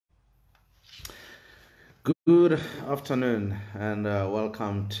Good afternoon and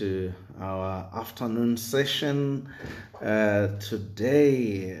welcome to our afternoon session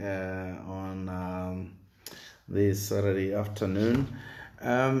today on this Saturday afternoon.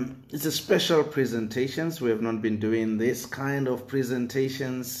 It's a special presentations. We have not been doing this kind of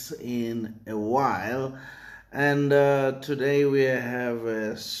presentations in a while, and today we have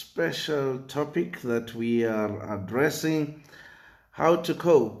a special topic that we are addressing: how to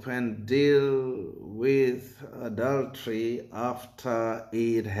cope and deal with adultery after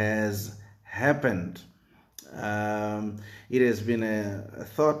it has happened. It has been a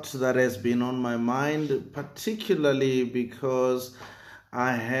thought that has been on my mind, particularly because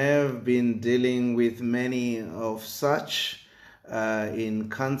I have been dealing with many of such in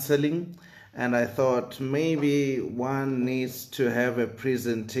counseling, and I thought maybe one needs to have a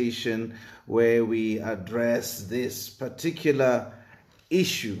presentation where we address this particular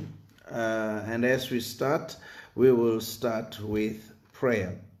issue. And as we start, we will start with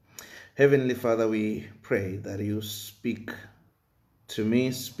prayer. Heavenly Father, we pray that you speak to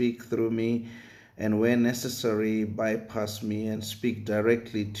me, speak through me, and where necessary, bypass me and speak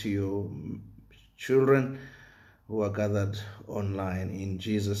directly to your children who are gathered online. In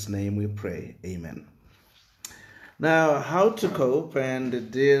Jesus' name we pray. Amen. Now, how to cope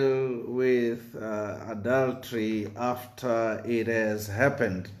and deal with adultery after it has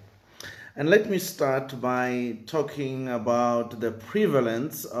happened. And let me start by talking about the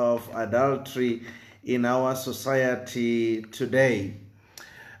prevalence of adultery in our society today.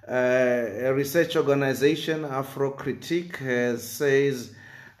 A research organization, Afro-Critique, says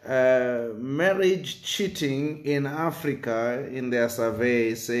marriage cheating in Africa, in their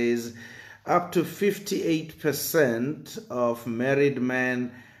survey, says up to 58% of married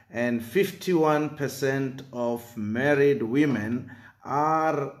men and 51% of married women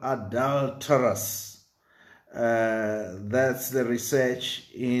are adulterous. That's the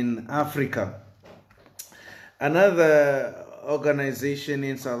research in Africa. Another organization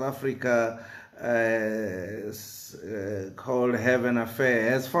in South Africa called Heaven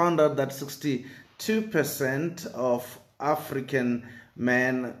Affair has found out that 62% of African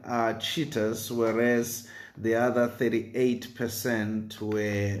men are cheaters, whereas the other 38%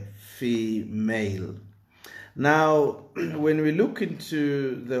 were female. Now, when we look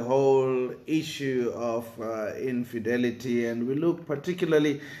into the whole issue of infidelity, and we look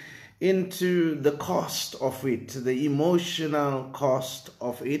particularly into the cost of it, the emotional cost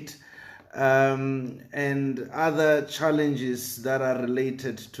of it, and other challenges that are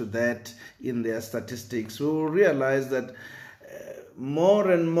related to that in their statistics, we will realize that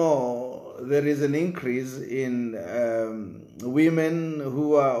more and more there is an increase in women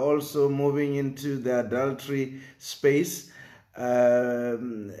who are also moving into the adultery space.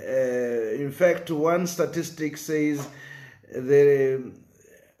 In fact, one statistic says the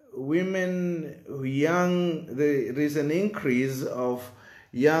there is an increase of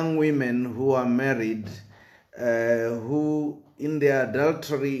young women who are married who in their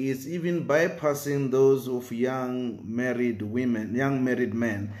adultery is even bypassing those of young married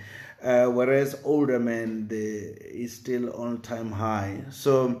men, whereas older men, is still all-time high.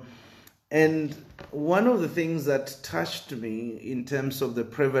 So, and one of the things that touched me in terms of the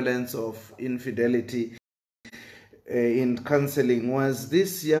prevalence of infidelity in counseling was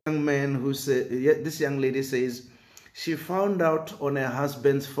this young man who said, this young lady says she found out on her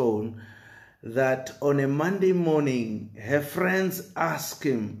husband's phone that on a Monday morning, her friends asked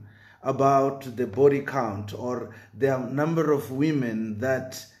him about the body count or the number of women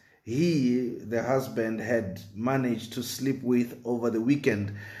that he, the husband, had managed to sleep with over the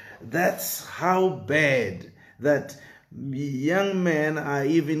weekend. That's how bad that young men are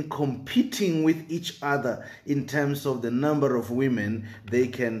even competing with each other in terms of the number of women they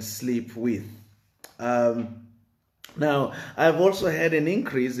can sleep with. Now, I've also had an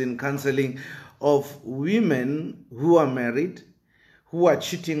increase in counseling of women who are married, who are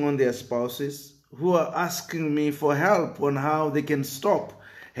cheating on their spouses, who are asking me for help on how they can stop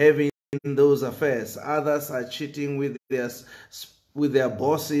having those affairs. Others are cheating with their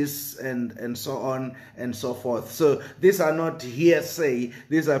bosses and so on and so forth. So these are not hearsay.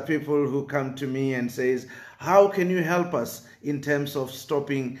 These are people who come to me and says, how can you help us in terms of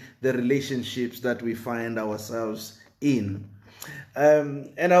stopping the relationships that we find ourselves in?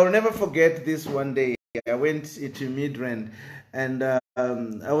 And I will never forget this one day. I went to Midrand, and I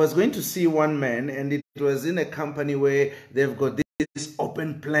was going to see one man, and it was in a company where they've got this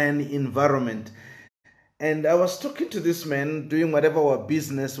open plan environment. And I was talking to this man, doing whatever our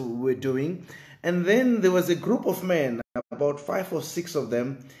business we were doing. And then there was a group of men, about 5 or 6 of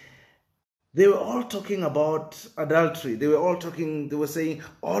them, they were all talking about adultery. They were saying,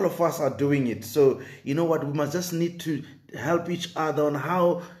 all of us are doing it. So, you know what, we must just need to help each other on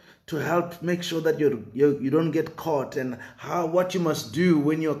how to help make sure that you don't get caught, and what you must do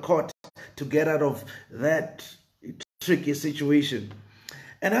when you're caught to get out of that tricky situation.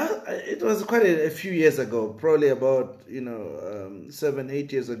 And it was quite a few years ago, probably about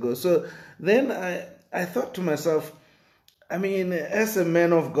 7-8 years ago. So then I thought to myself, I mean, as a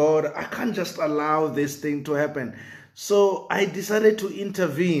man of God, I can't just allow this thing to happen. So I decided to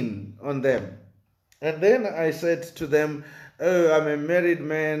intervene on them. And then I said to them, oh, I'm a married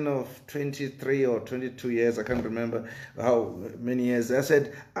man of 23 or 22 years. I can't remember how many years. I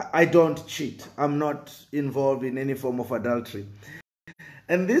said, I don't cheat. I'm not involved in any form of adultery.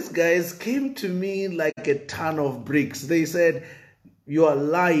 And these guys came to me like a ton of bricks. They said, you are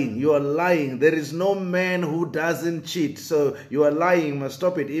lying. You are lying. There is no man who doesn't cheat. So you are lying. You must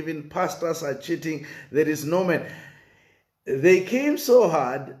stop it. Even pastors are cheating. There is no man. They came so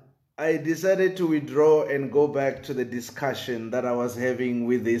hard, I decided to withdraw and go back to the discussion that I was having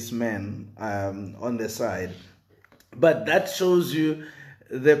with this man on the side. But that shows you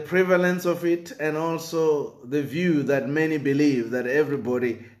the prevalence of it, and also the view that many believe that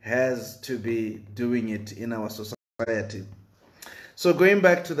everybody has to be doing it in our society. So going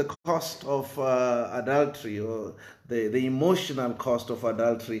back to the cost of adultery, or the emotional cost of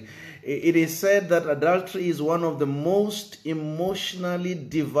adultery, it is said that adultery is one of the most emotionally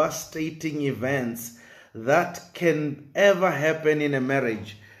devastating events that can ever happen in a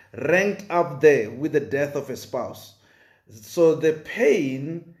marriage, ranked up there with the death of a spouse. So the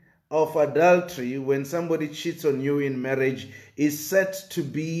pain of adultery, when somebody cheats on you in marriage, is said to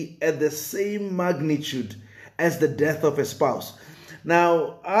be at the same magnitude as the death of a spouse.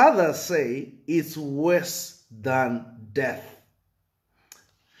 Now, others say it's worse than death.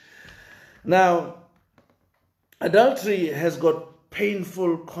 Now, adultery has got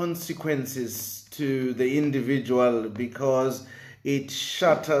painful consequences to the individual because it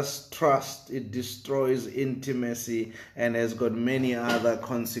shatters trust, it destroys intimacy, and has got many other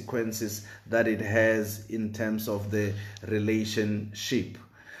consequences that it has in terms of the relationship.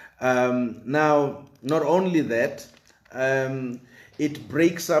 Now, not only that, it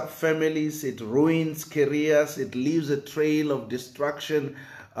breaks up families, it ruins careers, it leaves a trail of destruction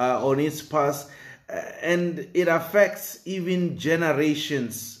on its path, and it affects even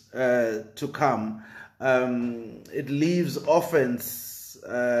generations to come. It leaves orphans,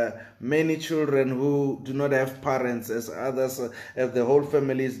 many children who do not have parents, as others have the whole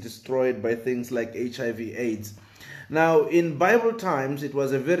family is destroyed by things like HIV/AIDS. Now, in Bible times, it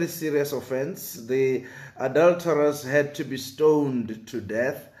was a very serious offense. The adulterers had to be stoned to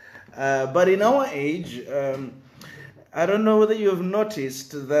death. But in our age, I don't know whether you have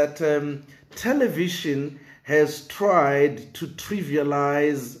noticed that television has tried to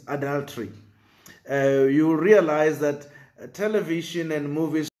trivialize adultery. You will realize that television and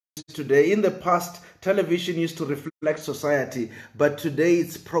movies today, in the past, television used to reflect society, but today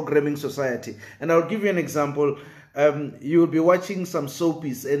it's programming society. And I'll give you an example. You will be watching some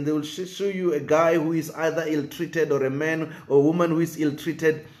soapies, and they will show you a guy who is either ill-treated, or a man or woman who is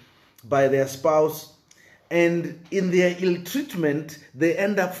ill-treated by their spouse. And in their ill-treatment, they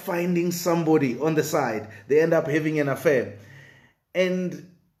end up finding somebody on the side. They end up having an affair. And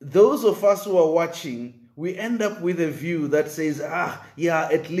those of us who are watching, we end up with a view that says, yeah,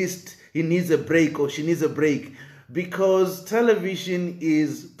 at least he needs a break or she needs a break, because television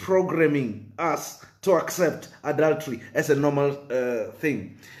is programming us to accept adultery as a normal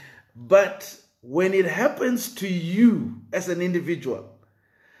thing. But when it happens to you as an individual,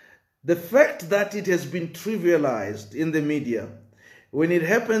 the fact that it has been trivialized in the media, when it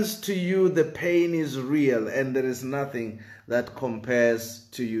happens to you, the pain is real, and there is nothing that compares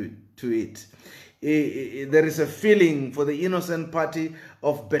to it. There is a feeling for the innocent party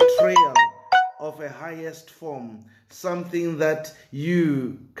of betrayal of a highest form, something that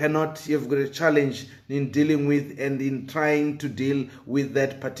you've got a challenge in dealing with, and in trying to deal with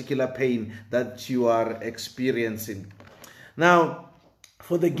that particular pain that you are experiencing. Now,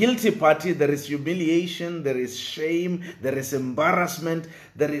 for the guilty party, there is humiliation, there is shame, there is embarrassment,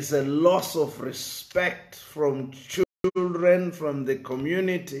 there is a loss of respect from children, from the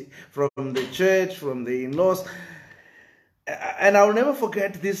community, from the church, from the in-laws. And I'll never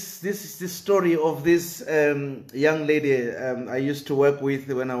forget this story of this young lady I used to work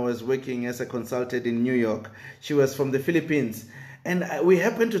with when I was working as a consultant in New York. She was from the Philippines. And we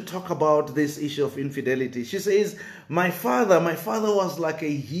happened to talk about this issue of infidelity. She says, my father was like a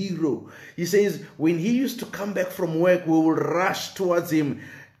hero. He says, when he used to come back from work, we would rush towards him,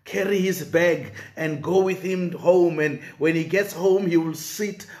 carry his bag and go with him home. And when he gets home, he will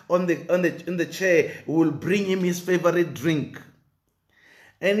sit in the chair. We will bring him his favorite drink.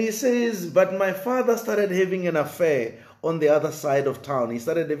 And he says, but my father started having an affair on the other side of town. He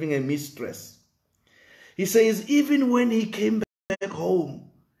started having a mistress. He says, even when he came back home,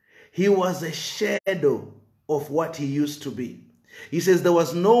 he was a shadow of what he used to be. He says there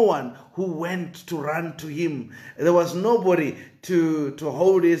was no one who went to run to him. There was nobody to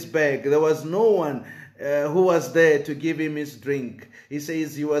hold his bag. There was no one who was there to give him his drink. He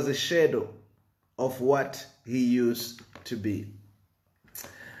says he was a shadow of what he used to be.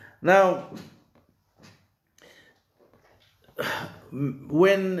 Now,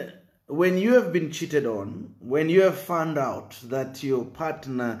 when you have been cheated on, when you have found out that your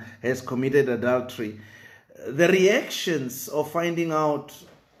partner has committed adultery, the reactions of finding out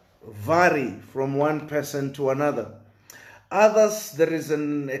vary from one person to another. Others, there is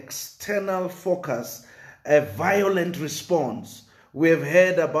an external focus, a violent response. We have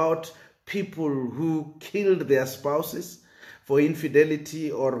heard about people who killed their spouses for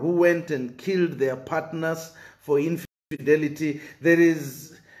infidelity, or who went and killed their partners for infidelity. There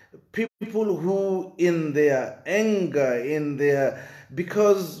is people who in their anger,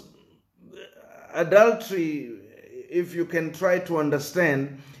 because adultery, if you can try to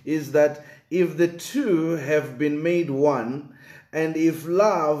understand, is that if the two have been made one, and if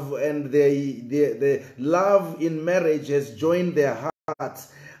love and the love in marriage has joined their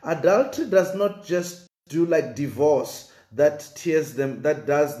hearts, adultery does not just do like divorce, that tears them,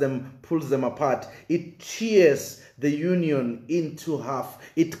 pulls them apart. It tears the union into half.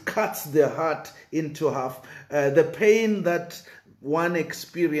 It cuts their heart into half. The pain that one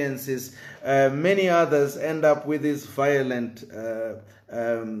experiences, many others end up with this violent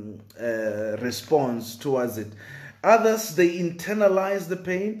response towards it. Others, they internalize the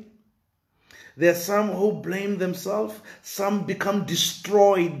pain. There are some who blame themselves. Some become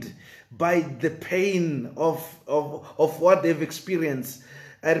destroyed by the pain of what they've experienced.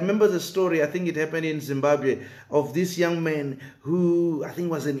 I remember the story, I think it happened in Zimbabwe, of this young man who I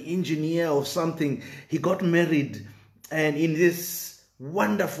think was an engineer or something. He got married, and in this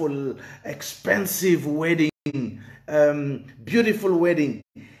wonderful, expensive wedding, beautiful wedding.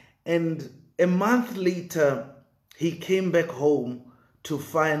 And a month later, he came back home to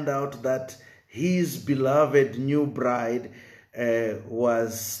find out that his beloved new bride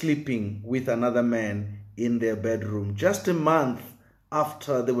was sleeping with another man in their bedroom, just a month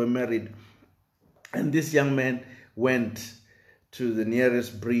after they were married. And this young man went to the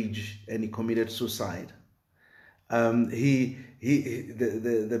nearest bridge and he committed suicide. The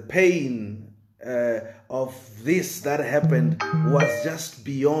pain of this that happened was just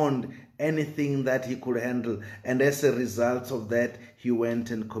beyond anything that he could handle, and as a result of that, he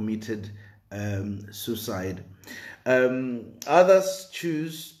went and committed suicide. Others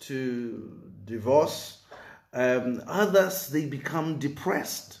choose to divorce. Others, they become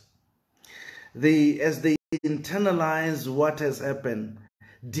depressed. As they internalize what has happened,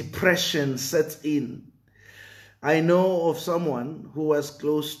 depression sets in. I know of someone who was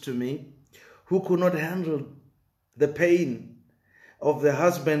close to me who could not handle the pain of the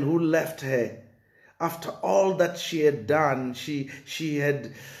husband who left her after all that she had done. She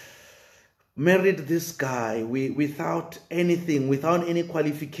had married this guy without anything, without any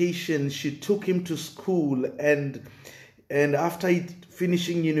qualifications. She took him to school, and after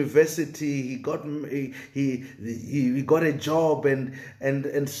finishing university, he got a job,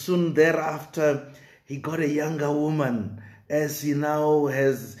 and soon thereafter he got a younger woman, as he now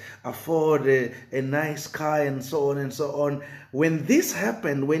has afforded a nice car and so on and so on. When this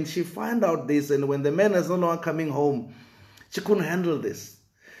happened, when she found out this, and when the man is no longer coming home, she couldn't handle this.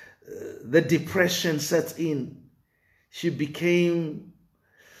 The depression sets in. She became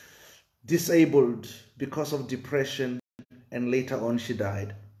disabled because of depression, and later on she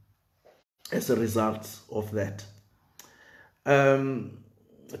died as a result of that.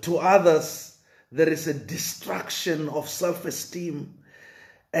 To others, there is a destruction of self-esteem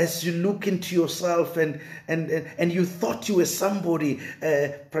as you look into yourself and you thought you were somebody,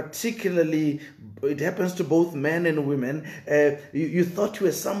 particularly it happens to both men and women. You thought you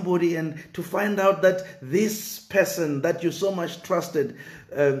were somebody, and to find out that this person that you so much trusted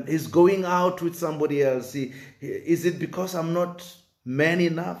is going out with somebody else. Is it because I'm not man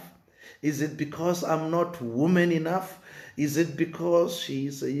enough? Is it because I'm not woman enough? Is it because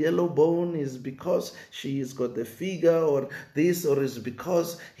she's a yellow bone? Is it because she's got the figure or this? Or is it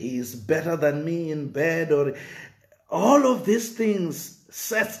because he is better than me in bed? Or all of these things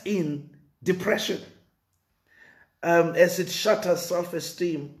sets in depression. as it shatters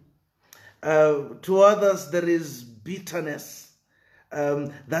self-esteem. To others, there is bitterness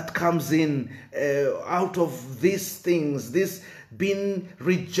that comes in out of these things, this being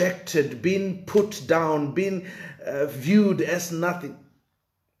rejected, being put down, being viewed as nothing.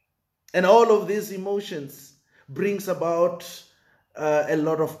 And all of these emotions brings about a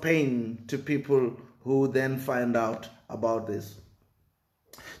lot of pain to people who then find out about this.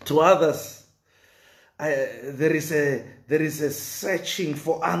 To others, there is a searching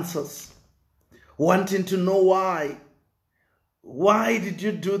for answers, wanting to know why. Why did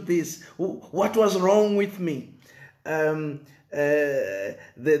you do this? What was wrong with me? The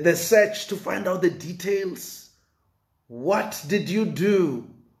search to find out the details. What did you do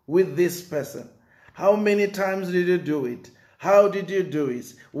with this person? How many times did you do it? How did you do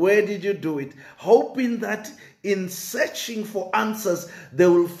it? Where did you do it? Hoping that in searching for answers, they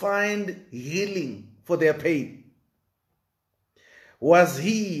will find healing for their pain. Was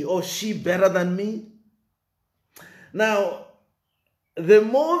he or she better than me? Now, the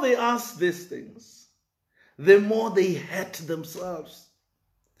more they ask these things, the more they hurt themselves.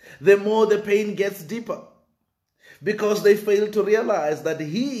 The more the pain gets deeper. Because they fail to realize that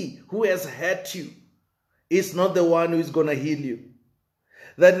he who has hurt you is not the one who is going to heal you.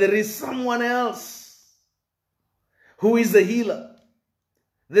 That there is someone else who is the healer.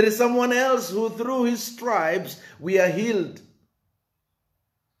 There is someone else who through his stripes we are healed.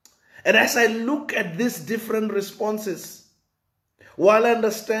 And as I look at these different responses, while I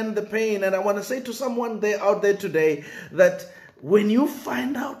understand the pain, and I want to say to someone out there today that when you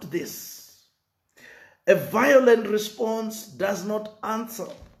find out this, a violent response does not answer.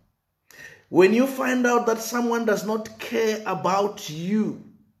 When you find out that someone does not care about you.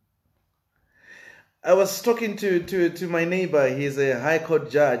 I was talking to my neighbor. He's a high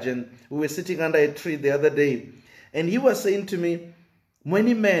court judge, and we were sitting under a tree the other day. And he was saying to me,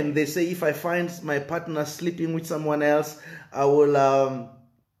 many men, they say, if I find my partner sleeping with someone else, I will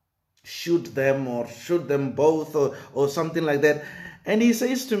shoot them or shoot them both or something like that. And he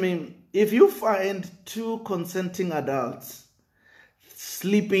says to me, if you find two consenting adults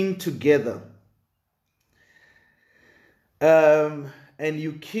sleeping together, and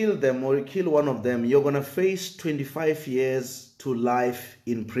you kill them or you kill one of them, you're going to face 25 years to life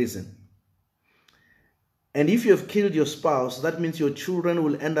in prison. And if you have killed your spouse, that means your children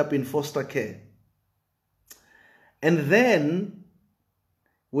will end up in foster care. And then,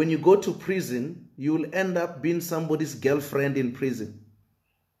 when you go to prison, you will end up being somebody's girlfriend in prison.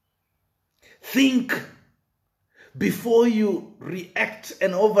 Think before you react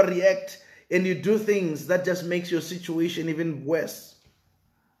and overreact and you do things that just makes your situation even worse.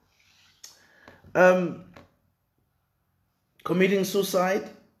 Committing suicide.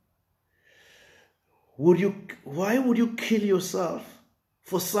 Why would you kill yourself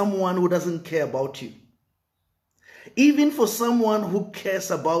for someone who doesn't care about you? Even for someone who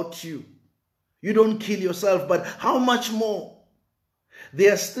cares about you, you don't kill yourself, but how much more?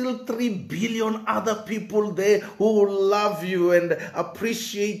 There are still 3 billion other people there who will love you and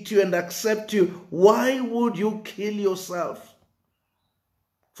appreciate you and accept you. Why would you kill yourself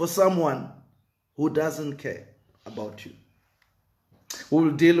for someone who doesn't care about you? We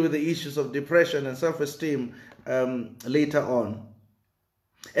will deal with the issues of depression and self-esteem later on.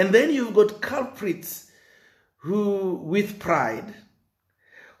 And then you've got culprits who, with pride,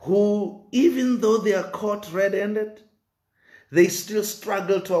 who, even though they are caught red-handed, they still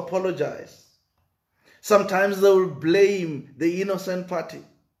struggle to apologize. Sometimes they will blame the innocent party.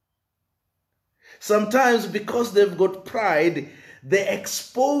 Sometimes because they've got pride, the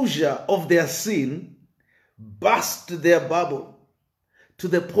exposure of their sin burst their bubble to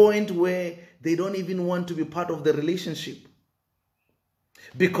the point where they don't even want to be part of the relationship.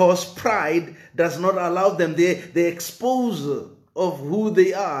 Because pride does not allow them, the exposure of who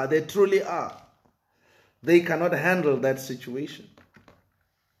they are, they truly are. They cannot handle that situation.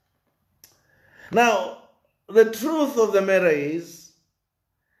 Now, the truth of the matter is,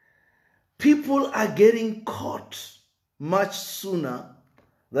 people are getting caught much sooner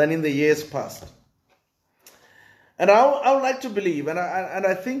than in the years past. And I would like to believe, and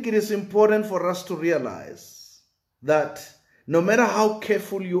I think it is important for us to realize that no matter how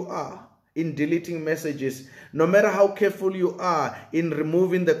careful you are in deleting messages, no matter how careful you are in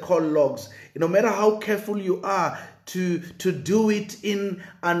removing the call logs, no matter how careful you are to do it in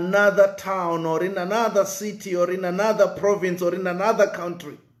another town or in another city or in another province or in another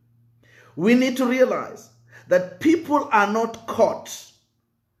country, we need to realize that people are not caught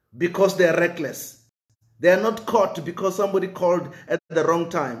because they are reckless. They are not caught because somebody called at the wrong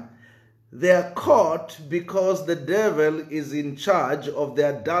time. They are caught because the devil is in charge of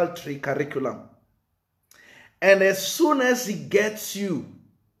the adultery curriculum. And as soon as he gets you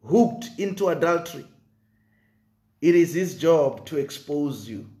hooked into adultery, it is his job to expose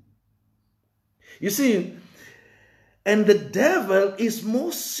you. You see, and the devil is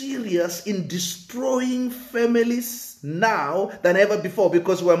more serious in destroying families now than ever before,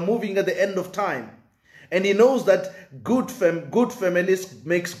 because we're moving at the end of time. And he knows that good families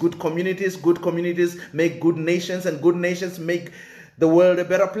makes good communities make good nations, and good nations make the world a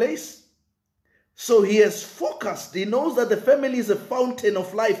better place. So he has focused. He knows that the family is a fountain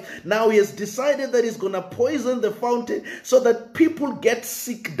of life. Now he has decided that he's going to poison the fountain so that people get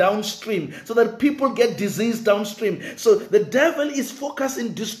sick downstream, so that people get disease downstream. So the devil is focused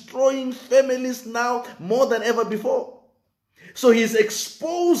in destroying families now more than ever before. So he's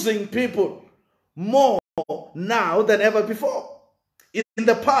exposing people more now than ever before. In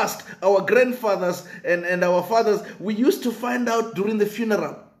the past, our grandfathers and our fathers, we used to find out during the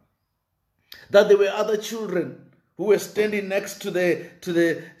funeral that there were other children who were standing next to the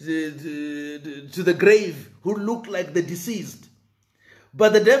grave who looked like the deceased.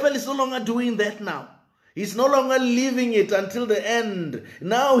 But the devil is no longer doing that now. He's no longer leaving it until the end.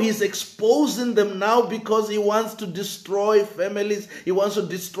 Now he's exposing them now because he wants to destroy families. He wants to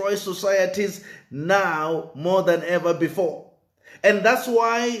destroy societies now more than ever before. And that's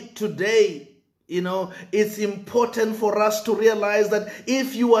why today, it's important for us to realize that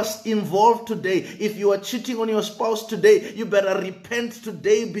if you are involved today, if you are cheating on your spouse today, you better repent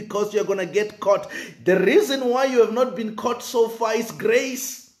today, because you're going to get caught. The reason why you have not been caught so far is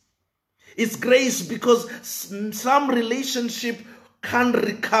grace. It's grace, because some relationship can't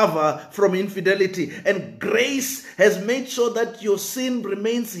recover from infidelity. And grace has made sure that your sin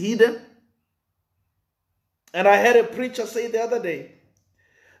remains hidden. And I heard a preacher say the other day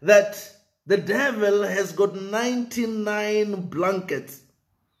that the devil has got 99 blankets.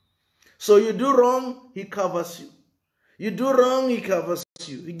 So you do wrong, he covers you. You do wrong, he covers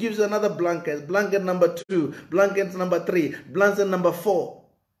you. He gives you another blanket. Blanket number 2, blanket number 3, blanket number 4.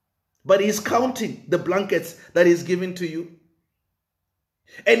 But he's counting the blankets that he's giving to you.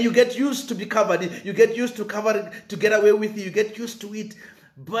 And you get used to be covered. You get used to cover it, to get away with it. You get used to it.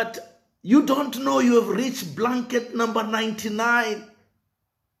 But you don't know you have reached blanket number 99.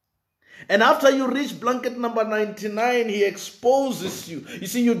 And after you reach blanket number 99, he exposes you. You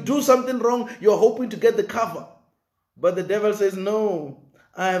see, you do something wrong, you're hoping to get the cover. But the devil says, no,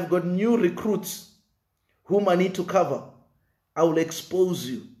 I have got new recruits whom I need to cover. I will expose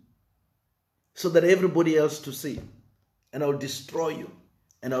you so that everybody else to see. And I'll destroy you.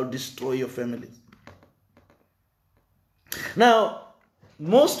 And I'll destroy your families. Now,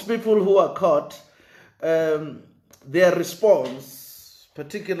 most people who are caught, their response,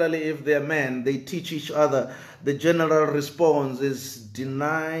 particularly if they're men, they teach each other. The general response is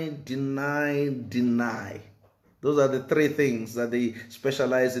deny, deny, deny. Those are the 3 things that they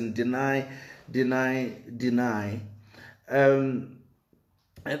specialize in: deny, deny, deny. And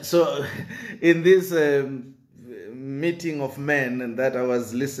so in this meeting of men and that I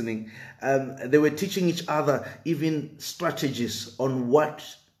was listening, they were teaching each other even strategies on what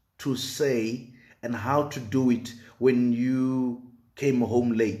to say and how to do it when you came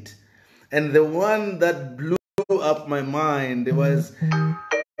home late. And the one that blew up my mind was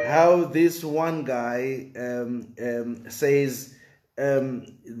how this one guy says,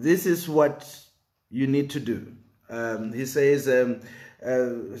 this is what you need to do. He says, so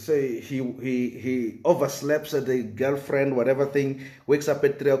he oversleeps at the girlfriend, whatever thing, wakes up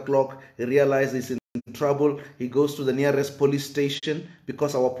at 3 o'clock, he realizes he's in trouble. He goes to the nearest police station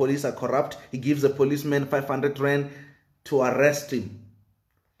because our police are corrupt. He gives the policeman 500 rand to arrest him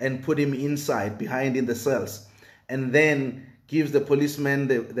and put him inside, behind in the cells, and then gives the policeman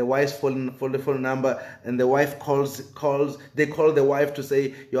the wife's phone number, and the wife they call the wife to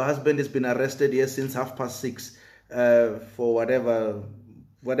say, your husband has been arrested here since 6:30 for whatever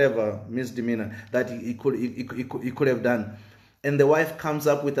misdemeanor that he could have done. And the wife comes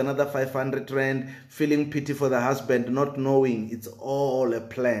up with another 500 rand, feeling pity for the husband, not knowing it's all a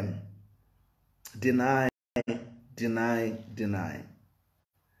plan. Deny, deny, deny.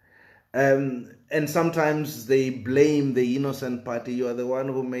 And sometimes they blame the innocent party. You are the one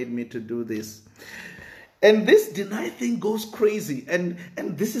who made me to do this. And this deny thing goes crazy. And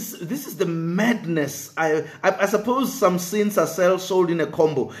this is the madness. I suppose some sins are sold in a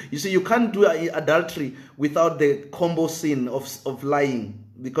combo. You see, you can't do adultery without the combo sin of lying,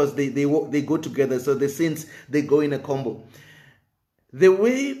 because they go together. So the sins, they go in a combo. The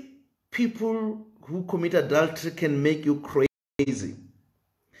way people who commit adultery can make you crazy.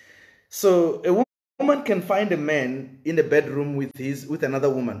 So a woman can find a man in a bedroom with another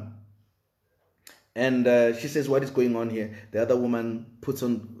woman. And she says, what is going on here? The other woman puts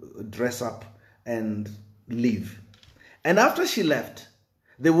on dress up and leave. And after she left,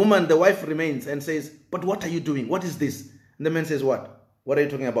 the wife remains and says, but what are you doing? What is this? And the man says, what? What are you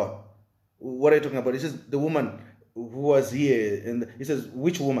talking about? What are you talking about? He says, the woman who was here. And he says,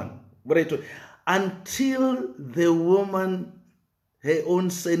 which woman? What are you talking? Until the woman, her own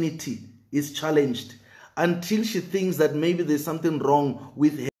sanity is challenged, until she thinks that maybe there's something wrong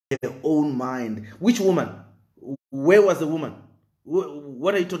with her own mind. Which woman? Where was the woman?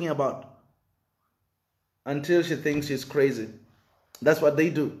 What are you talking about? Until she thinks she's crazy. That's what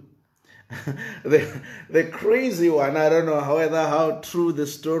they do. the crazy one, I don't know how true the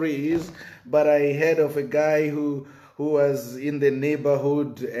story is, but I heard of a guy who was in the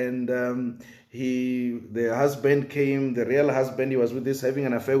neighborhood, and the husband came, the real husband, he was with this, having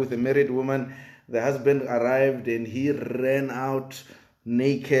an affair with a married woman. The husband arrived and he ran out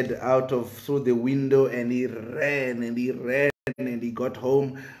naked through the window, and he ran and he got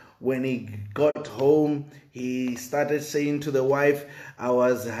home. When he got home, he started saying to the wife, I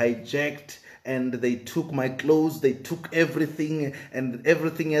was hijacked and they took my clothes, they took everything, and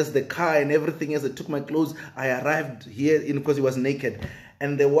everything else, the car and everything else, they took my clothes. I arrived here because he was naked.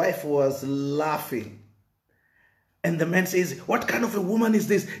 And the wife was laughing. And the man says, what kind of a woman is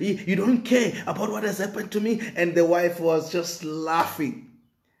this? You don't care about what has happened to me? And the wife was just laughing.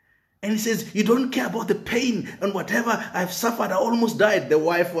 And he says, you don't care about the pain and whatever I've suffered, I almost died. The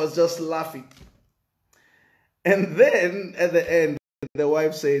wife was just laughing. And then at the end, the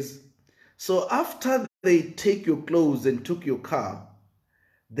wife says, so after they take your clothes and took your car,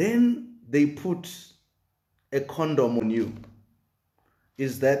 then they put a condom on you.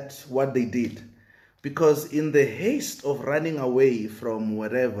 Is that what they did? Because in the haste of running away from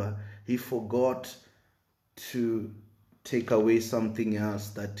wherever, he forgot to take away something else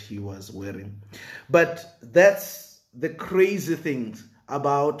that he was wearing. But that's the crazy things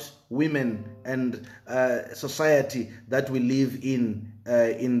about women and society that we live in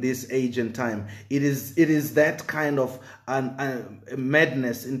this age and time. It is that kind of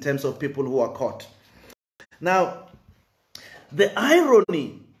madness in terms of people who are caught. Now, the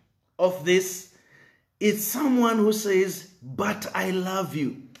irony of this is someone who says, but I love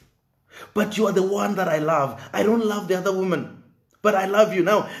you. But you are the one that I love. I don't love the other woman, but I love you.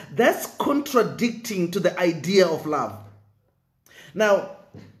 Now, that's contradicting to the idea of love. Now,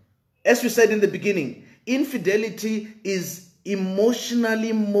 as we said in the beginning, infidelity is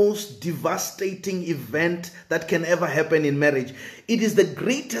emotionally most devastating event that can ever happen in marriage. It is the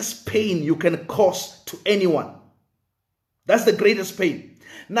greatest pain you can cause to anyone. That's the greatest pain.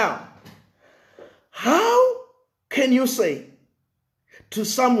 Now, how can you say to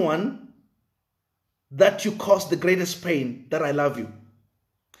someone that you caused the greatest pain that I love you?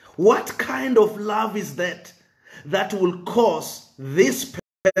 What kind of love is that will cause this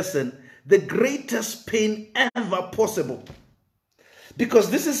person the greatest pain ever possible? Because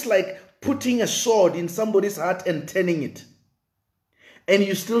this is like putting a sword in somebody's heart and turning it. And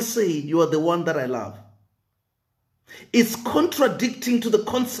you still say you are the one that I love. It's contradicting to the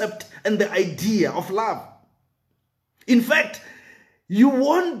concept and the idea of love. In fact, you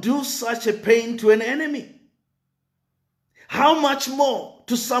won't do such a pain to an enemy. How much more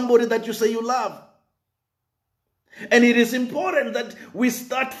to somebody that you say you love? And it is important that we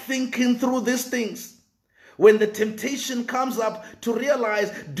start thinking through these things. When the temptation comes up, to realize,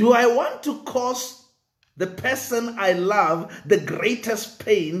 do I want to cause the person I love the greatest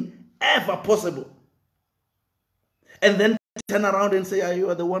pain ever possible? And then turn around and say, you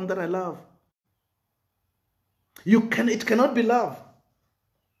are the one that I love. It cannot be love.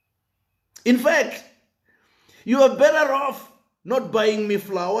 In fact, you are better off not buying me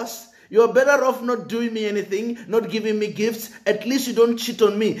flowers. You are better off not doing me anything, not giving me gifts. At least you don't cheat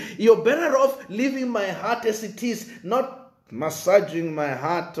on me. You're better off leaving my heart as it is, not massaging my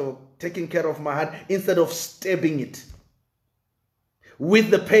heart or taking care of my heart, instead of stabbing it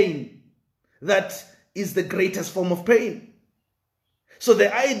with the pain that is the greatest form of pain. So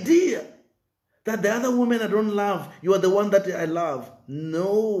the idea that the other woman I don't love, you are the one that I love.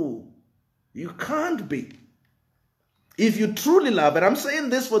 No, you can't be. If you truly love, and I'm saying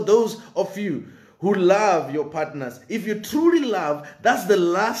this for those of you who love your partners, if you truly love, that's the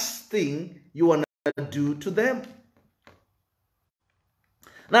last thing you want to do to them.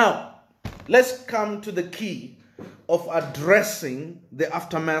 Now, let's come to the key of addressing the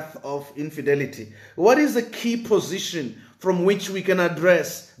aftermath of infidelity. What is the key position from which we can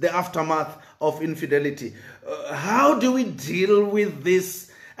address the aftermath of infidelity? How do we deal with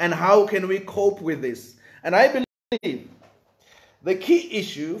this And how can we cope with this? And I believe the key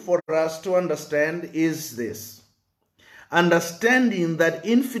issue for us to understand is this: understanding that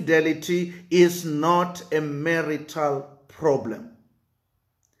infidelity is not a marital problem,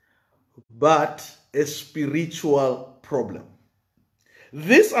 but a spiritual problem.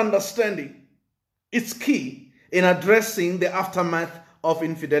 This understanding is key in addressing the aftermath of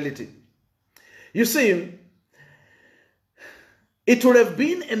infidelity. You see, it would have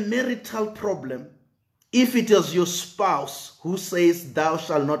been a marital problem if it was your spouse who says, "Thou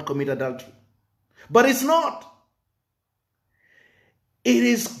shalt not commit adultery." But it's not. It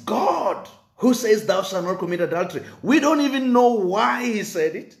is God who says, "Thou shalt not commit adultery." We don't even know why he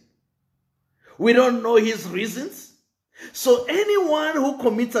said it. We don't know his reasons. So anyone who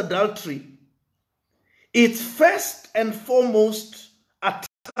commits adultery, it's first and foremost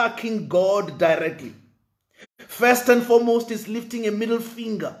attacking God directly. First and foremost is lifting a middle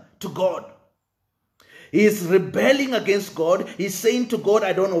finger to God. He is rebelling against God. He's saying to God,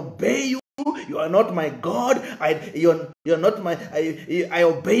 "I don't obey you. You are not my God. You're not my. I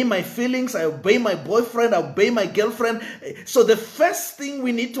obey my feelings. I obey my boyfriend. I obey my girlfriend." So the first thing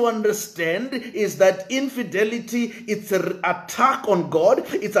we need to understand is that infidelity, it's an attack on God.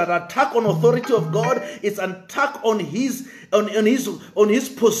 It's an attack on authority of God. It's an attack on his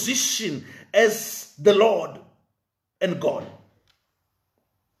position as the Lord and God.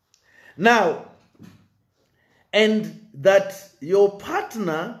 Now, and that your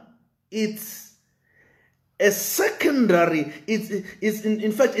partner, it's a secondary,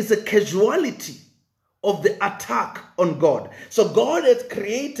 in fact, it's a casualty of the attack on God. So God has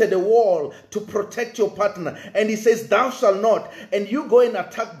created a wall to protect your partner, and he says, "Thou shalt not," and you go and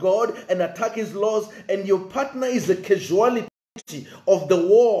attack God and attack his laws, and your partner is a casualty of the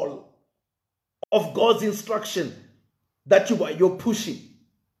wall of God's instruction that you're pushing.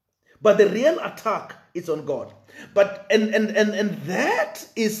 But the real attack is on God. But and that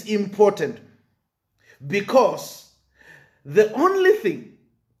is important, because the only thing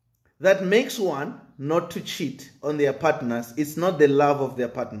that makes one not to cheat on their partners is not the love of their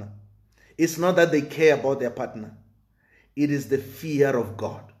partner. It's not that they care about their partner. It is the fear of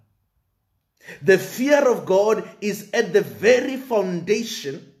God. The fear of God is at the very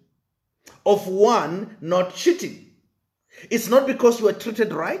foundation of one not cheating. It's not because you are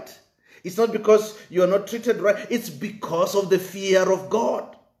treated right. It's not because you are not treated right. It's because of the fear of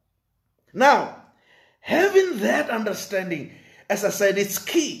God. Now, having that understanding, as I said, it's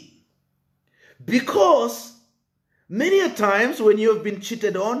key. Because many a times when you have been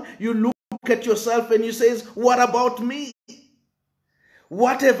cheated on, you look at yourself and you say, "What about me?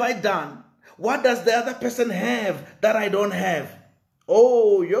 What have I done? What does the other person have that I don't have?"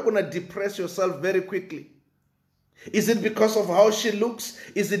 Oh, you're going to depress yourself very quickly. Is it because of how she looks?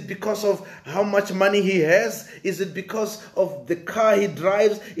 Is it because of how much money he has? Is it because of the car he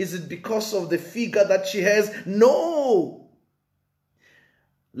drives? Is it because of the figure that she has? No.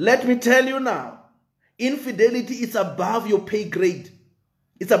 Let me tell you now, infidelity is above your pay grade.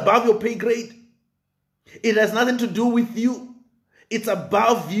 It's above your pay grade. It has nothing to do with you. It's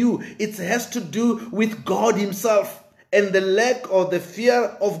above you. It has to do with God himself and the lack or the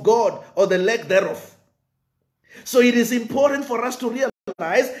fear of God or the lack thereof. So it is important for us to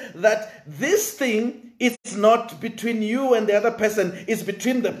realize that this thing is not between you and the other person. It's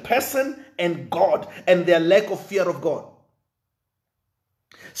between the person and God and their lack of fear of God.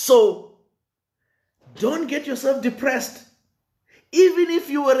 So don't get yourself depressed. Even if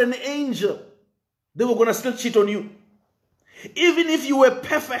you were an angel, they were going to still cheat on you. Even if you were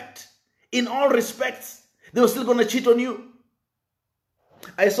perfect in all respects, they were still going to cheat on you.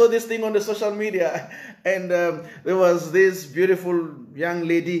 I saw this thing on the social media, and there was this beautiful young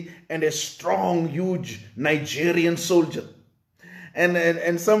lady and a strong, huge Nigerian soldier.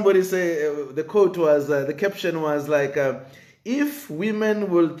 And somebody said, the quote was, the caption was like, "If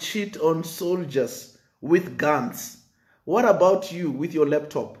women will cheat on soldiers with guns, what about you with your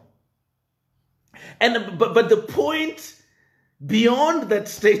laptop?" And but the point beyond that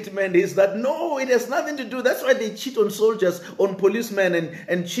statement is that no, it has nothing to do. That's why they cheat on soldiers, on policemen,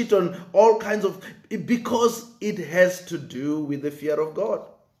 and cheat on all kinds of, because it has to do with the fear of God.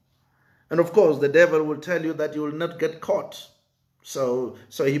 And of course, the devil will tell you that you will not get caught. So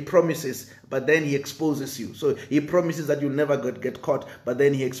he promises, but then he exposes you. So he promises that you'll never get caught, but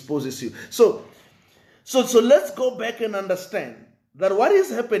then he exposes you. So let's go back and understand that what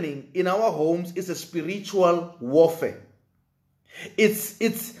is happening in our homes is a spiritual warfare. It's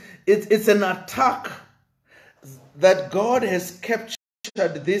an attack that God has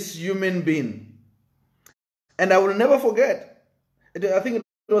captured this human being. And I will never forget, I think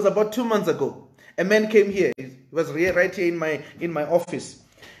it was about 2 months ago. A man came here. He was right here in my office.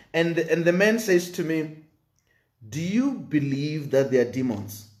 And the man says to me, "Do you believe that there are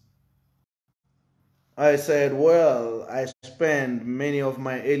demons?" I said, "Well, I spent many of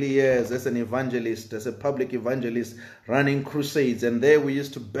my early years as an evangelist, as a public evangelist, running crusades, and there we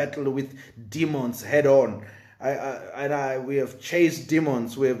used to battle with demons head on. We have chased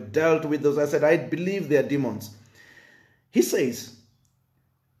demons, we have dealt with those." I said, "I believe they are demons." He says,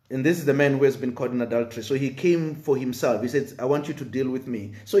 and this is the man who has been caught in adultery, so he came for himself. He said, "I want you to deal with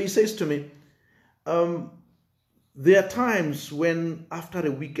me." So he says to me, "There are times when after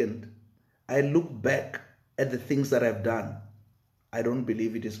a weekend, I look back at the things that I've done. I don't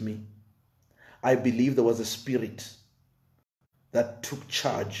believe it is me. I believe there was a spirit that took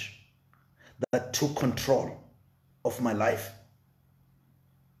charge, that took control of my life."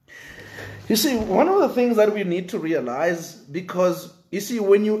 You see, one of the things that we need to realize, because you see,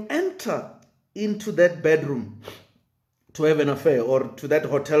 when you enter into that bedroom to have an affair, or to that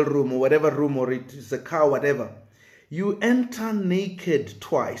hotel room, or whatever room, or it is a car, whatever, you enter naked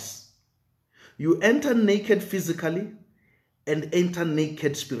twice. You enter naked physically and enter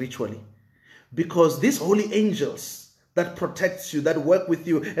naked spiritually. Because these holy angels that protects you, that work with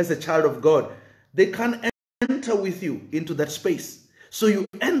you as a child of God, they can't enter with you into that space. So you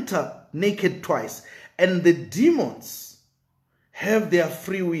enter naked twice. And the demons have their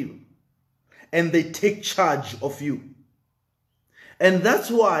free will. And they take charge of you. And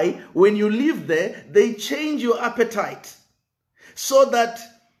that's why when you live there, they change your appetite. So that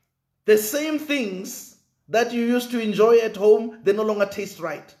the same things that you used to enjoy at home, they no longer taste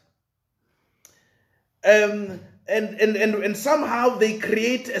right. And somehow they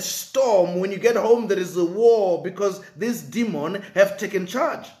create a storm. When you get home, there is a war because this demon have taken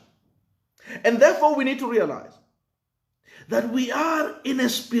charge. And therefore we need to realize that we are in a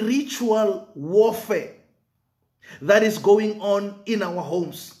spiritual warfare that is going on in our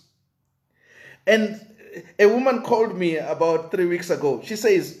homes. And a woman called me about 3 weeks ago. She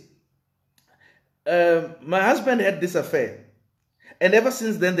says, "My husband had this affair, and ever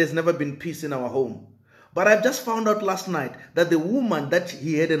since then there's never been peace in our home. But I've just found out last night that the woman that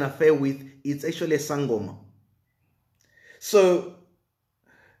he had an affair with is actually a sangoma." So,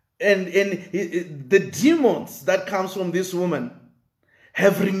 and the demons that comes from this woman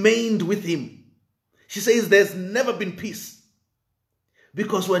have remained with him. She says there's never been peace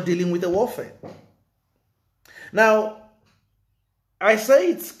because we're dealing with a warfare. Now, I say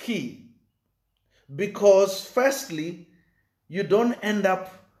it's key because firstly, you don't end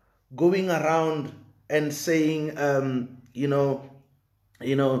up going around and saying,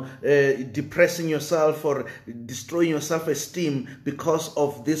 depressing yourself or destroying your self-esteem because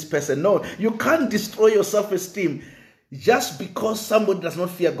of this person. No, you can't destroy your self-esteem just because somebody does not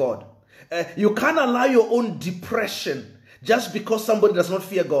fear God. You can't allow your own depression just because somebody does not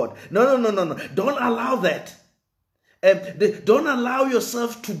fear God. No. Don't allow that. Don't allow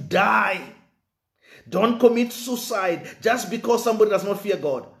yourself to die. Don't commit suicide just because somebody does not fear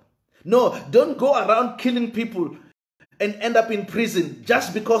God. No, don't go around killing people and end up in prison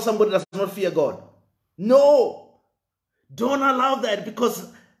just because somebody does not fear God. No, don't allow that, because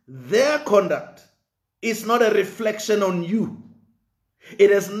their conduct is not a reflection on you.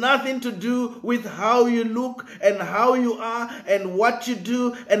 It has nothing to do with how you look and how you are and what you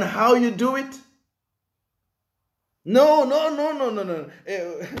do and how you do it. No.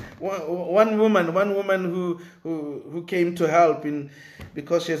 One woman who came to help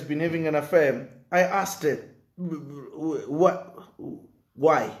because she has been having an affair. I asked her,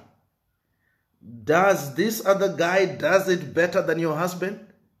 why? Does this other guy does it better than your husband?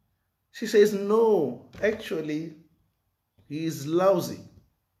 She says, no, actually, he is lousy.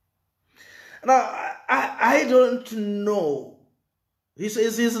 Now, I don't know. He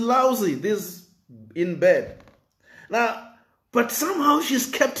says he's lousy, this in bed. Now, but somehow she's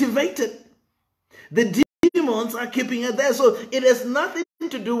captivated. The demons are keeping her there. So it has nothing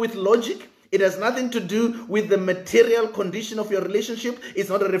to do with logic. It has nothing to do with the material condition of your relationship. It's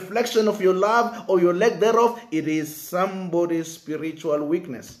not a reflection of your love or your lack thereof. It is somebody's spiritual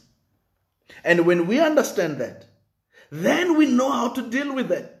weakness. And when we understand that, then we know how to deal with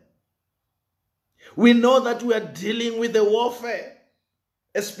it. We know that we are dealing with a warfare,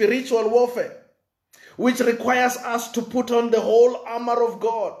 a spiritual warfare, which requires us to put on the whole armor of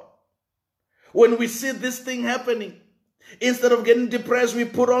God. When we see this thing happening, instead of getting depressed, we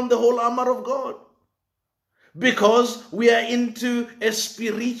put on the whole armor of God. Because we are into a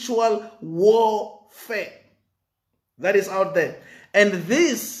spiritual warfare that is out there. And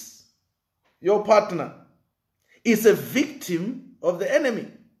this, your partner, is a victim of the enemy.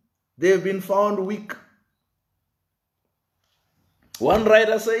 They have been found weak. One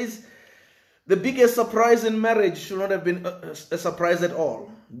writer says, the biggest surprise in marriage should not have been a surprise at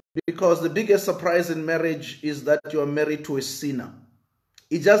all, because the biggest surprise in marriage is that you are married to a sinner.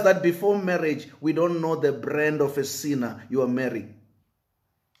 It's just that before marriage, we don't know the brand of a sinner you are marrying.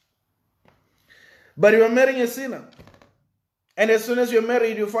 But you are marrying a sinner. And as soon as you're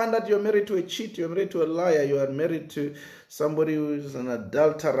married, you find that you're married to a cheat, you're married to a liar, you are married to somebody who is an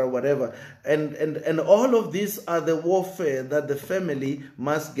adulterer or whatever. And all of these are the warfare that the family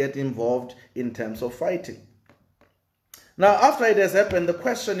must get involved in terms of fighting. Now, after it has happened, the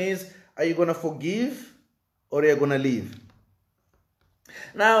question is, are you going to forgive or are you going to leave?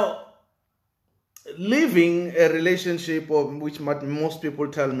 Now, leaving a relationship, or which most people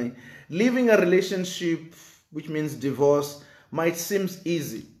tell me, leaving a relationship, which means divorce, might seem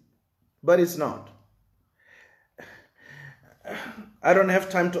easy, but it's not. I don't have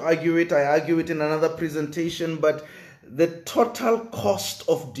time to argue it. I argue it in another presentation, but the total cost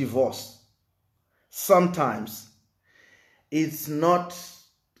of divorce sometimes is much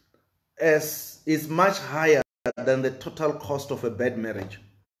higher than the total cost of a bad marriage.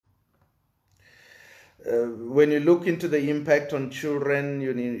 When you look into the impact on children,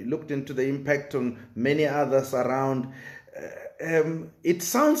 you looked into the impact on many others around, it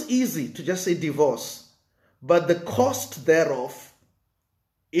sounds easy to just say divorce, but the cost thereof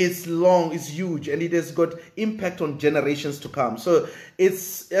is huge, and it has got impact on generations to come. So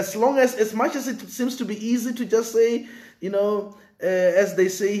it's as much as it seems to be easy to just say, as they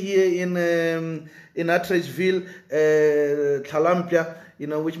say here in Atteridgeville, Talampia,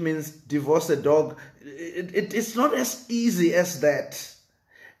 which means divorce a dog. It's not as easy as that.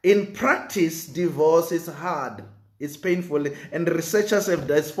 In practice, divorce is hard. It's painful. And the researchers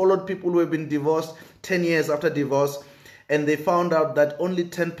have followed people who have been divorced 10 years after divorce, and they found out that only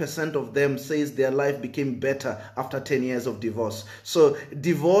 10% of them says their life became better after 10 years of divorce. So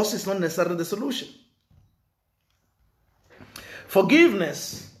divorce is not necessarily the solution.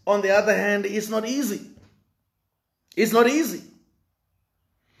 Forgiveness, on the other hand, is not easy. It's not easy.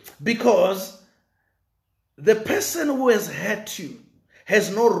 Because the person who has hurt you has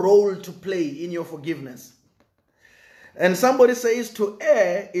no role to play in your forgiveness. And somebody says to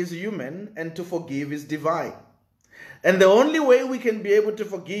err is human and to forgive is divine. And the only way we can be able to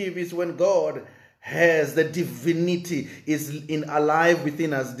forgive is when God has the divinity is alive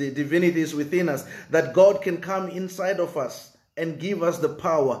within us. The divinity is within us, that God can come inside of us and give us the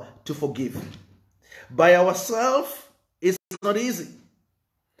power to forgive. By ourselves, it's not easy.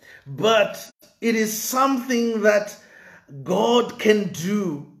 But it is something that God can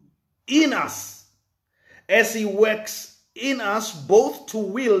do in us as He works in us both to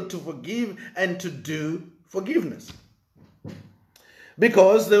will to forgive and to do forgiveness.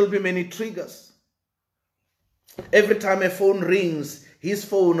 Because there will be many triggers. Every time a phone rings, his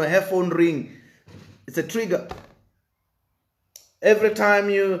phone or her phone ring, it's a trigger. Every time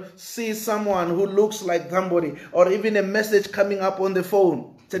you see someone who looks like somebody, or even a message coming up on the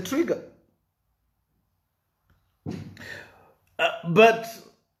phone, it's a trigger. But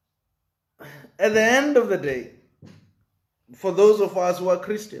at the end of the day, for those of us who are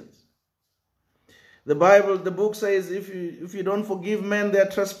Christians, the book says, if you don't forgive men their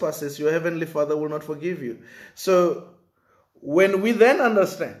trespasses, your heavenly Father will not forgive you. So when we then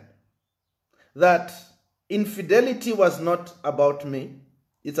understand that infidelity was not about me,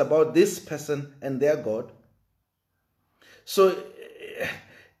 it's about this person and their God. So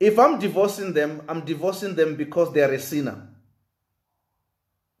if I'm divorcing them because they are a sinner,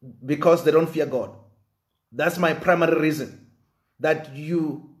 because they don't fear God. That's my primary reason, that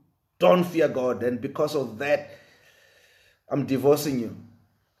you don't fear God, and because of that, I'm divorcing you.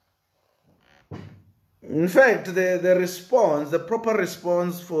 In fact, the proper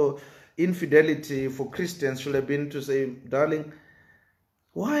response for infidelity for Christians should have been to say, darling,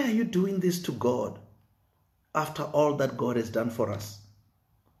 why are you doing this to God after all that God has done for us?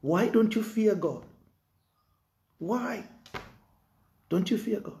 Why don't you fear God? Why don't you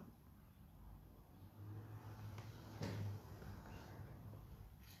fear God?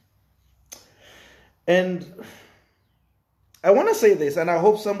 And I want to say this, and I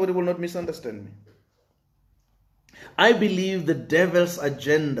hope somebody will not misunderstand me. I believe the devil's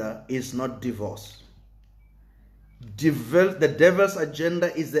agenda is not divorce. The devil's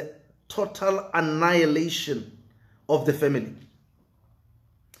agenda is the total annihilation of the family.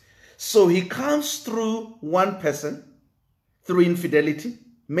 So he comes through one person, through infidelity.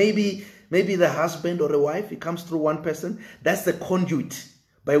 Maybe the husband or the wife, he comes through one person. That's the conduit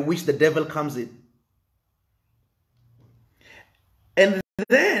by which the devil comes in. And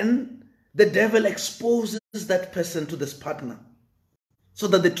then the devil exposes that person to this partner so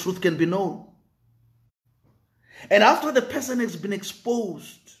that the truth can be known. And after the person has been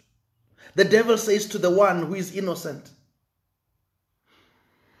exposed, the devil says to the one who is innocent,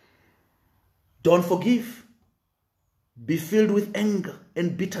 don't forgive. Be filled with anger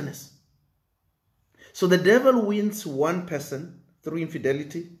and bitterness. So the devil wins one person through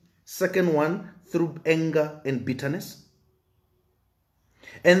infidelity, second one through anger and bitterness.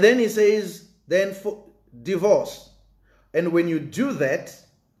 And then he says, then for divorce. And when you do that,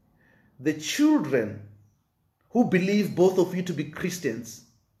 the children who believe both of you to be Christians,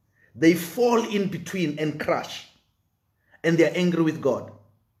 they fall in between and crash. And they are angry with God.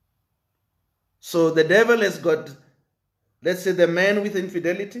 So the devil has got, let's say, the man with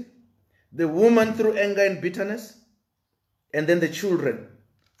infidelity, the woman through anger and bitterness, and then the children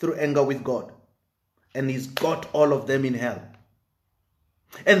through anger with God. And he's got all of them in hell.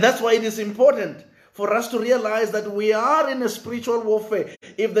 And that's why it is important for us to realize that we are in a spiritual warfare.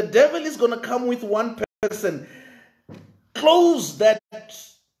 If the devil is going to come with one person, close that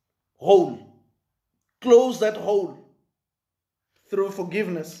hole. Close that hole through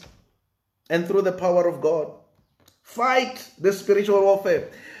forgiveness and through the power of God. Fight the spiritual warfare.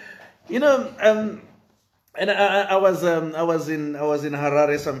 You know, and I was in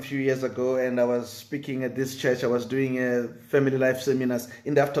Harare some few years ago, and I was speaking at this church. I was doing family life seminars.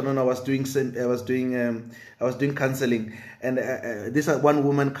 In the afternoon, I was doing counseling, and this one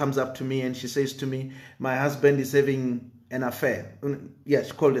woman comes up to me and she says to me, "My husband is having an affair." Yeah,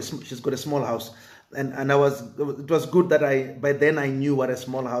 she's got a small house, and it was good that by then I knew what a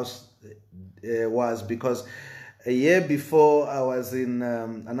small house was, because a year before, I was in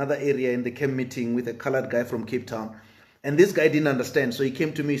another area in the camp meeting with a colored guy from Cape Town. And this guy didn't understand. So he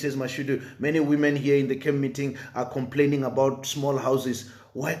came to me, he says, "Mashudu, many women here in the camp meeting are complaining about small houses.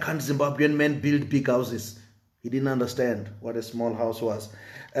 Why can't Zimbabwean men build big houses?" He didn't understand what a small house was.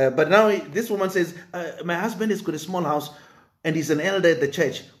 But now this woman says, "My husband has got a small house and he's an elder at the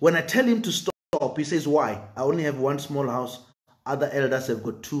church. When I tell him to stop, he says, 'Why? I only have one small house. Other elders have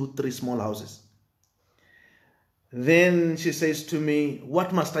got 2, 3 small houses.'" Then she says to me,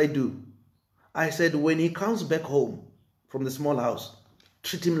 "What must I do?" I said, "When he comes back home from the small house,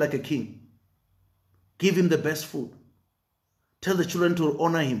 treat him like a king. Give him the best food. Tell the children to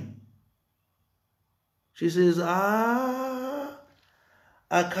honor him." She says, I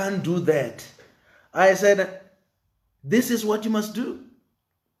can't do that." I said, "This is what you must do.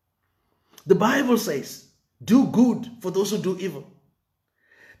 The Bible says, do good for those who do evil.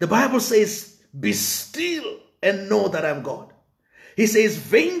 The Bible says, be still and know that I'm God. He says,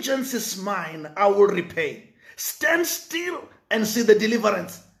 vengeance is mine, I will repay. Stand still and see the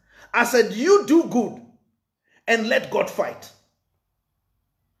deliverance." I said, you do good and let God fight.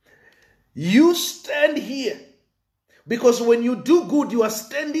 You stand here, because when you do good, you are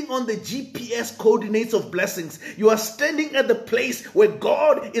standing on the GPS coordinates of blessings. You are standing at the place where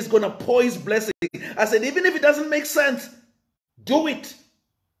God is going to pour his blessing. I said, even if it doesn't make sense, do it.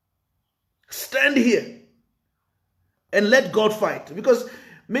 Stand here and let God fight. Because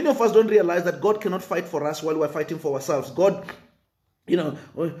many of us don't realize that God cannot fight for us while we're fighting for ourselves. God,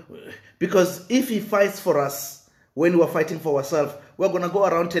 because if he fights for us when we're fighting for ourselves, we're going to go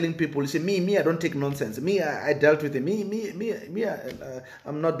around telling people, you say, me, I don't take nonsense. Me, I dealt with it. Me,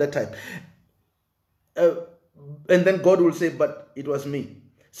 I'm not that type. And then God will say, but it was me.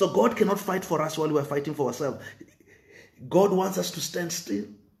 So God cannot fight for us while we're fighting for ourselves. God wants us to stand still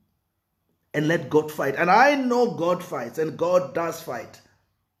and let God fight. And I know God fights, and God does fight.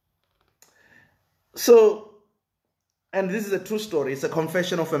 So, and this is a true story. It's a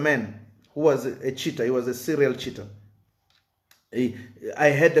confession of a man who was a cheater. He was a serial cheater. I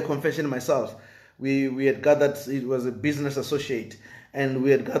had the confession myself. We had gathered, it was a business associate, and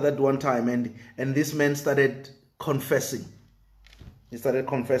we had gathered one time, and this man started confessing. He started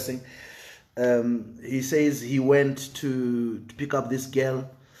confessing. He says he went to pick up this girl,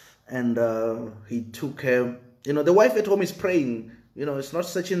 and he took her. The wife at home is praying. It's not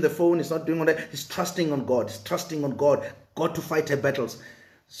searching the phone. It's not doing all that. He's trusting on God. He's trusting on God to fight her battles.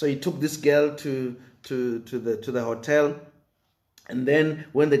 So he took this girl to the hotel. And then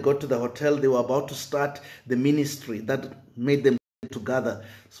when they got to the hotel, they were about to start the ministry that made them together.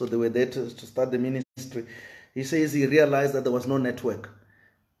 So they were there to start the ministry. He says he realized that there was no network.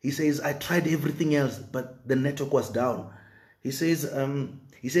 He says, I tried everything else, but the network was down. He says,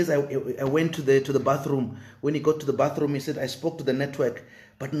 I went to the bathroom. When he got to the bathroom, he said, I spoke to the network,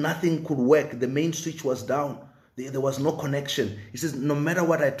 but nothing could work. The main switch was down. There was no connection. He says, no matter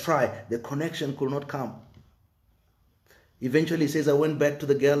what I tried, the connection could not come. Eventually he says, I went back to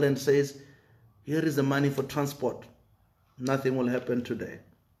the girl and says, here is the money for transport. Nothing will happen today.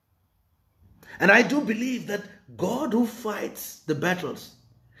 And I do believe that God, who fights the battles,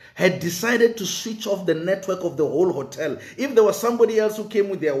 had decided to switch off the network of the whole hotel. If there was somebody else who came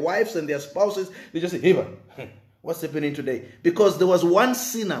with their wives and their spouses, they just say, hey, what's happening today? Because there was one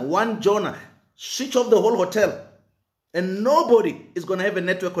sinner, one Jonah. Switch off the whole hotel and nobody is going to have a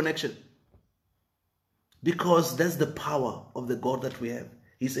network connection. Because that's the power of the God that we have.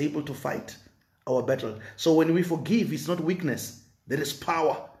 He's able to fight our battle. So when we forgive, it's not weakness. There is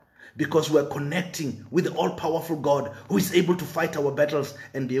power. Because we're connecting with the all-powerful God who is able to fight our battles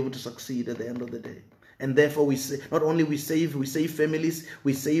and be able to succeed at the end of the day. And therefore, we say, not only we save families,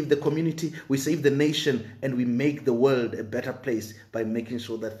 we save the community, we save the nation, and we make the world a better place by making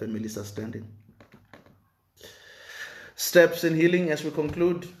sure that families are standing. Steps in healing as we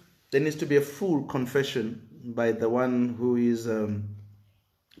conclude. There needs to be a full confession by the one who is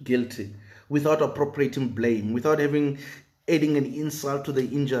guilty, without appropriating blame, without adding an insult to the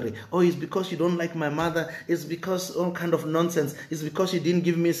injury. Oh, it's because you don't like my mother. It's because all kind of nonsense. It's because you didn't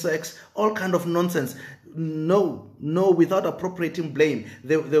give me sex. All kind of nonsense. No, without appropriating blame.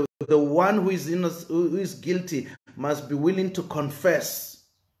 The one who is guilty must be willing to confess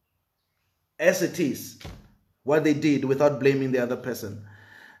as it is what they did without blaming the other person.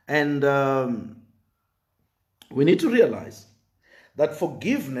 And we need to realize that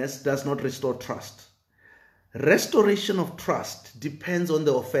forgiveness does not restore trust. Restoration of trust depends on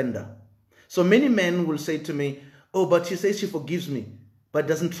the offender. So many men will say to me, oh, but she says she forgives me, but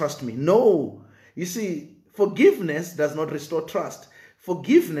doesn't trust me. No, you see, forgiveness does not restore trust.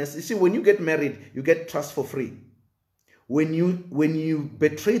 Forgiveness, you see, when you get married, you get trust for free. When you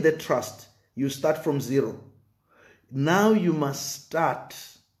betray the trust, you start from zero. Now you must start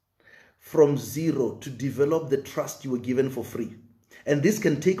from zero to develop the trust you were given for free. And this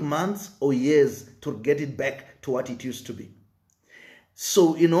can take months or years to get it back to what it used to be.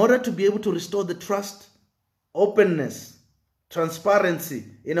 So in order to be able to restore the trust, openness, transparency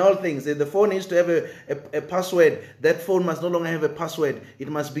in all things, the phone needs to have a password. That phone must no longer have a password. It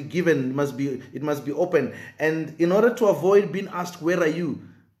must be given, it must be open. And in order to avoid being asked, where are you?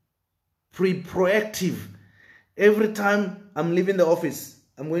 Proactive. Every time I'm leaving the office,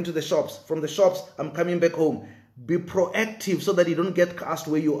 I'm going to the shops. From the shops, I'm coming back home. Be proactive so that you don't get asked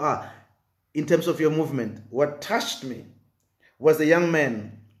where you are in terms of your movement. What touched me was a young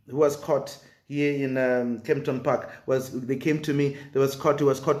man who was caught here in Kempton Park. They came to me. He was caught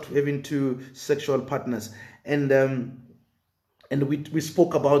having 2 sexual partners, and we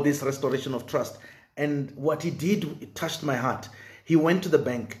spoke about this restoration of trust. And what he did, it touched my heart. He went to the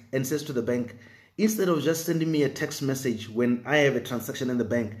bank and says to the bank, instead of just sending me a text message when I have a transaction in the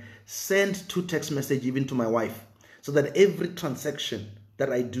bank, send 2 text messages even to my wife, so that every transaction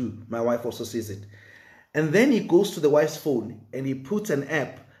that I do, my wife also sees it. And then he goes to the wife's phone and he puts an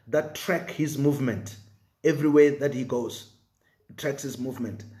app that tracks his movement everywhere that he goes. It tracks his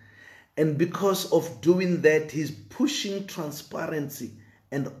movement. And because of doing that, he's pushing transparency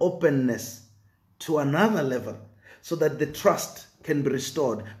and openness to another level so that the trust can be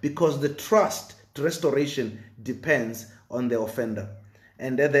restored, because the trust to restoration depends on the offender.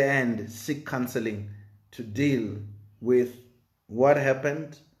 And at the end, seek counseling to deal with what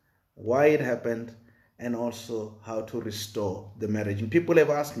happened, why it happened, and also how to restore the marriage. And people have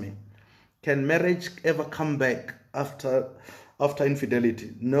asked me, can marriage ever come back after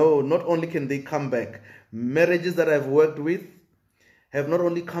infidelity? No, not only can they come back. Marriages that I've worked with have not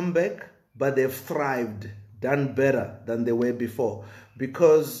only come back, but they've thrived, done better than they were before.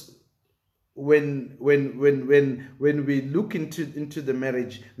 Because when we look into the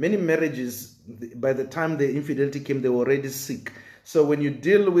marriage, many marriages, by the time the infidelity came, they were already sick. So when you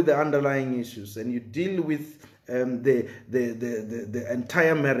deal with the underlying issues and you deal with the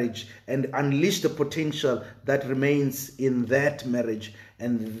entire marriage and unleash the potential that remains in that marriage,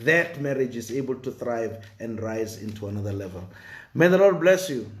 and that marriage is able to thrive and rise into another level. May the Lord bless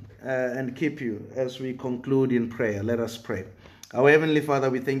you and keep you as we conclude in prayer. Let us pray. Our Heavenly Father,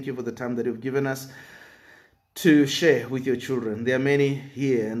 we thank you for the time that you've given us to share with your children. There are many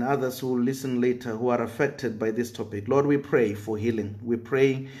here and others who will listen later who are affected by this topic. Lord, we pray for healing. We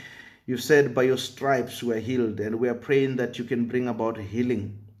pray, you've said by your stripes we are healed, and we are praying that you can bring about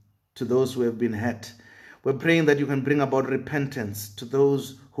healing to those who have been hurt. We're praying that you can bring about repentance to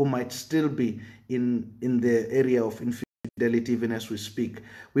those who might still be in the area of infidelity even as we speak.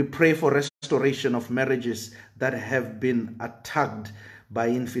 We pray for restoration of marriages that have been attacked by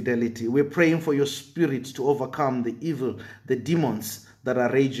infidelity. We're praying for your spirit to overcome the evil, the demons that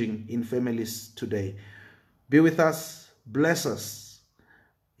are raging in families today. Be with us, bless us,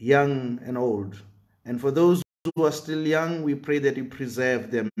 young and old. And for those who are still young, we pray that you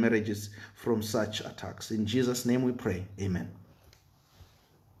preserve their marriages from such attacks. In Jesus' name we pray. Amen.